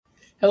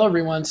Hello,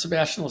 everyone.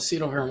 Sebastian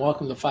Lucido here, and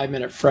welcome to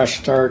 5-Minute Fresh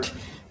Start.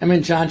 I'm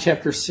in John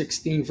chapter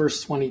 16,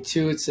 verse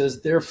 22. It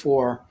says,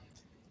 "Therefore,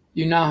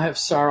 you now have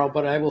sorrow,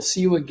 but I will see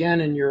you again,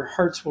 and your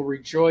hearts will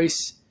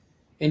rejoice,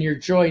 and your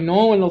joy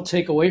no one will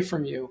take away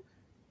from you."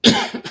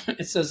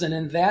 It says, "And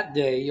in that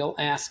day you'll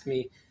ask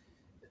me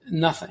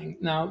nothing."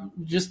 Now,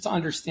 just to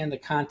understand the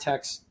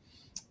context,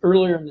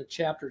 earlier in the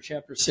chapter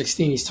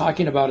 16, he's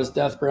talking about his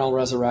death, burial, and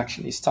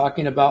resurrection. He's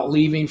talking about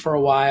leaving for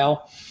a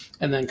while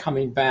and then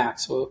coming back.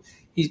 So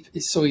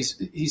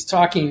he's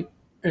talking,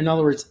 in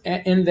other words,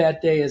 in that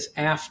day is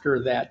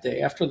after that day,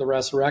 after the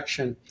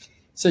resurrection. It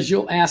says,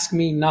 "You'll ask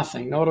me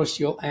nothing." Notice,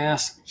 you'll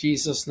ask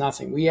Jesus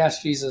nothing. We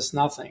ask Jesus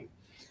nothing.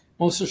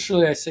 "Most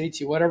assuredly I say to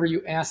you, whatever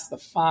you ask the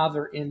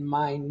Father in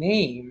my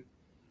name,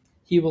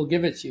 he will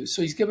give it to you."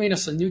 So he's giving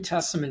us a New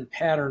Testament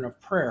pattern of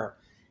prayer.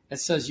 It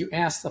says, you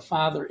ask the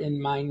Father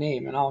in my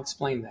name, and I'll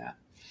explain that.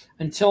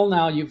 "Until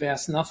now you've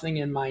asked nothing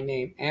in my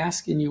name.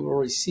 Ask and you will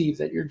receive,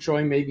 that your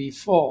joy may be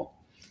full.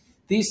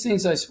 These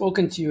things I've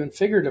spoken to you in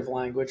figurative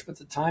language, but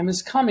the time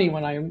is coming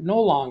when I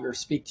no longer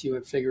speak to you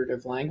in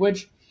figurative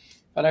language,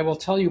 but I will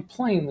tell you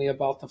plainly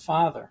about the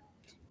Father.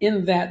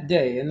 In that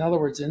day," in other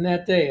words, in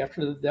that day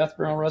after the death,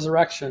 burial, and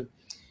resurrection,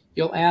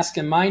 "you'll ask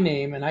in my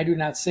name, and I do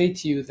not say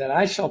to you that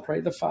I shall pray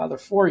the Father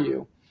for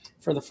you,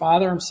 for the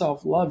Father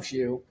himself loves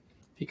you,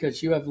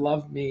 because you have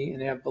loved me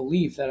and have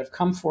believed that I've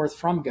come forth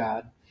from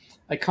God.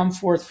 I come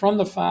forth from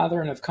the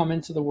Father and have come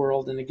into the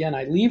world, and again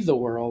I leave the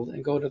world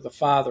and go to the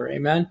Father."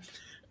 Amen.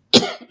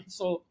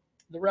 So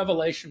the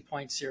revelation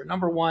points here.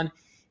 Number one,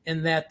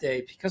 in that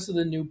day, because of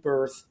the new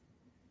birth,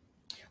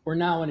 we're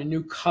now in a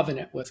new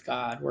covenant with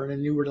God. We're in a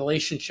new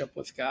relationship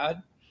with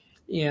God,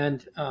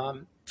 and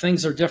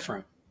things are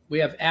different. We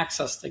have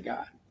access to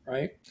God,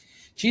 right?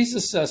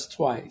 Jesus says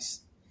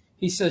twice.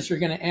 He says, "You're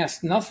going to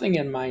ask nothing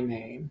in my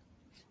name,"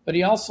 but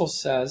he also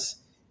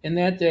says, "In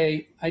that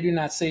day, I do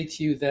not say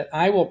to you that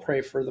I will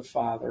pray for the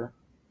Father."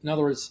 In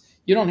other words,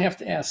 you don't have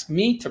to ask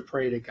me to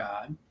pray to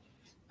God.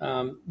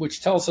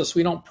 Which tells us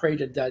we don't pray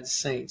to dead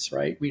saints,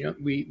 right?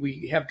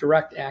 We have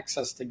direct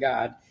access to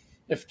God.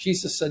 If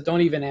Jesus said,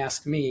 "Don't even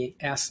ask me,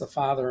 ask the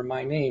Father in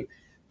my name,"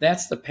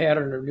 that's the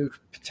pattern of New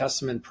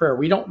Testament prayer.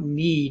 We don't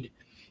need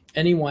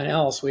anyone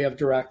else. We have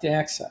direct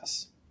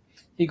access.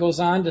 He goes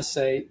on to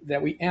say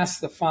that we ask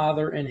the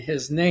Father in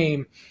his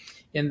name,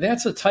 and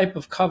that's a type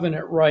of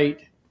covenant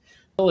right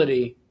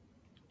ability.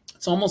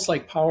 It's almost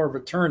like power of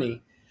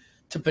attorney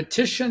to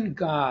petition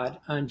God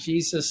on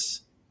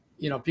Jesus,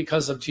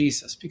 because of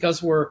Jesus,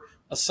 because we're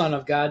a son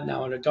of God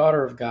now and a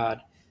daughter of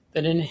God,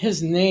 that in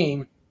his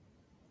name,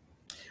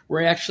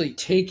 we're actually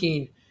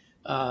taking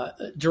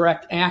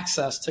direct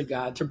access to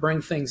God to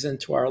bring things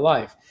into our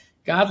life.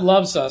 God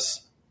loves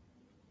us.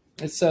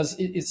 It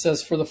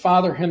says, "For the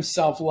Father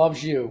himself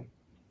loves you."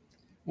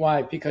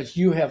 Why? Because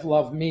you have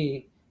loved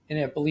me and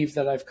have believed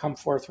that I've come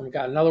forth from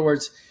God. In other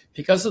words,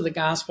 because of the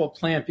gospel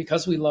plan,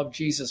 because we love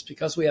Jesus,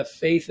 because we have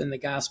faith in the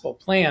gospel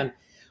plan,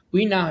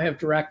 we now have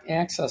direct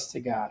access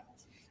to God.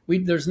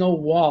 There's no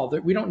wall.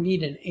 We don't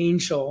need an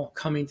angel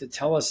coming to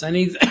tell us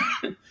anything.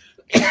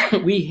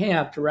 We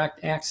have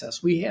direct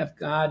access. We have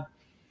God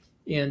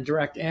in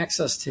direct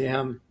access to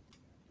him.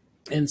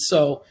 And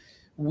so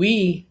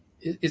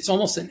it's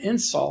almost an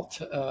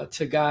insult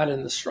to God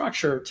in the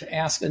structure to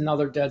ask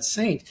another dead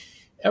saint.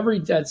 Every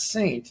dead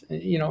saint,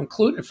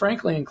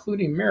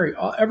 including Mary,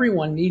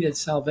 everyone needed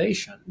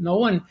salvation. No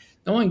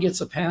one gets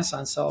a pass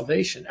on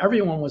salvation.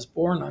 Everyone was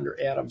born under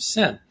Adam's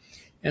sin.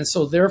 And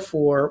so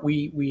therefore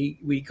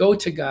we go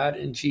to God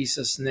in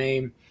Jesus'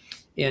 name,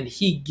 and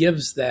he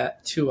gives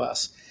that to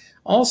us.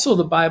 Also,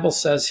 the Bible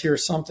says here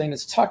something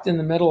that's tucked in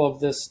the middle of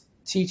this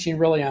teaching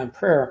really on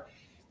prayer,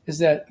 is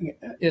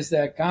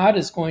that God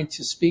is going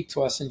to speak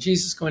to us, and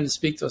Jesus is going to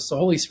speak to us. The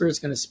Holy Spirit is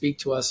going to speak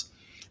to us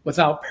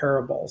without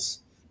parables.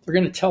 They're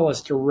going to tell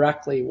us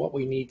directly what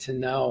we need to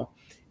know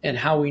and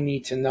how we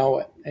need to know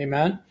it.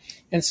 Amen.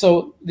 And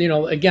so,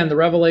 again, the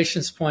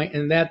Revelations point,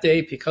 in that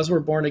day, because we're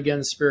born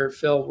again, spirit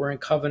filled, we're in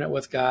covenant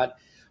with God.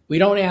 We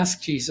don't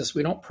ask Jesus.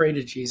 We don't pray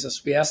to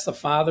Jesus. We ask the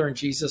Father in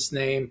Jesus'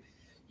 name,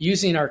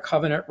 using our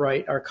covenant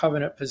right, our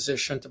covenant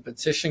position to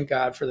petition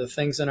God for the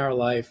things in our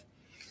life.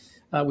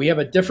 We have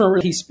a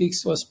different, he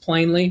speaks to us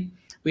plainly.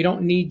 We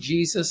don't need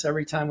Jesus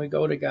every time we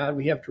go to God.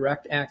 We have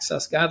direct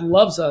access. God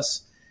loves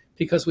us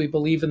because we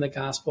believe in the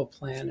gospel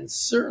plan, and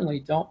certainly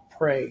don't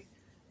pray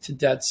to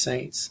dead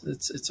saints.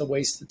 It's a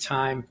waste of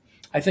time.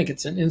 I think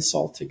it's an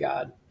insult to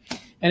God.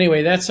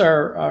 Anyway, that's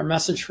our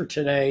message for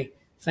today.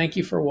 Thank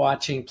you for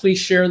watching. Please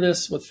share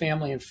this with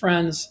family and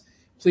friends.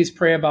 Please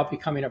pray about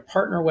becoming a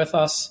partner with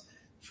us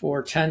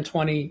for $10,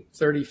 $20,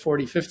 $30,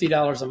 $40,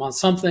 $50 a month,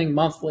 something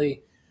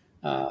monthly,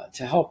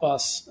 to help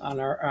us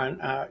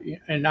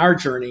in our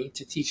journey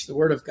to teach the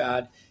Word of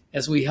God,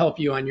 as we help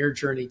you on your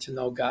journey to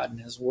know God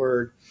and his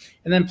Word.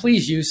 And then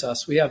please use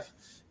us. We have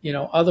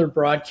other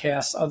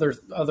broadcasts,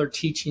 other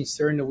teachings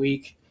during the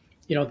week.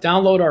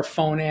 Download our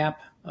phone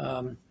app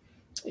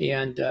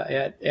and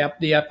at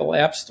the Apple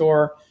App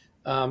Store.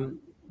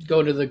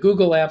 Go to the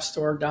Google App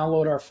Store,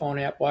 download our phone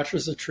app,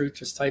 Watchers of Truth.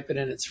 Just type it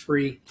in. It's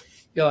free.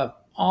 You'll have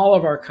all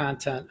of our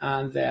content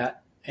on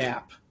that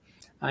app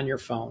on your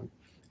phone.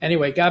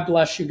 Anyway, God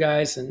bless you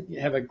guys and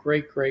have a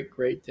great, great,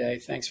 great day.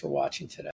 Thanks for watching today.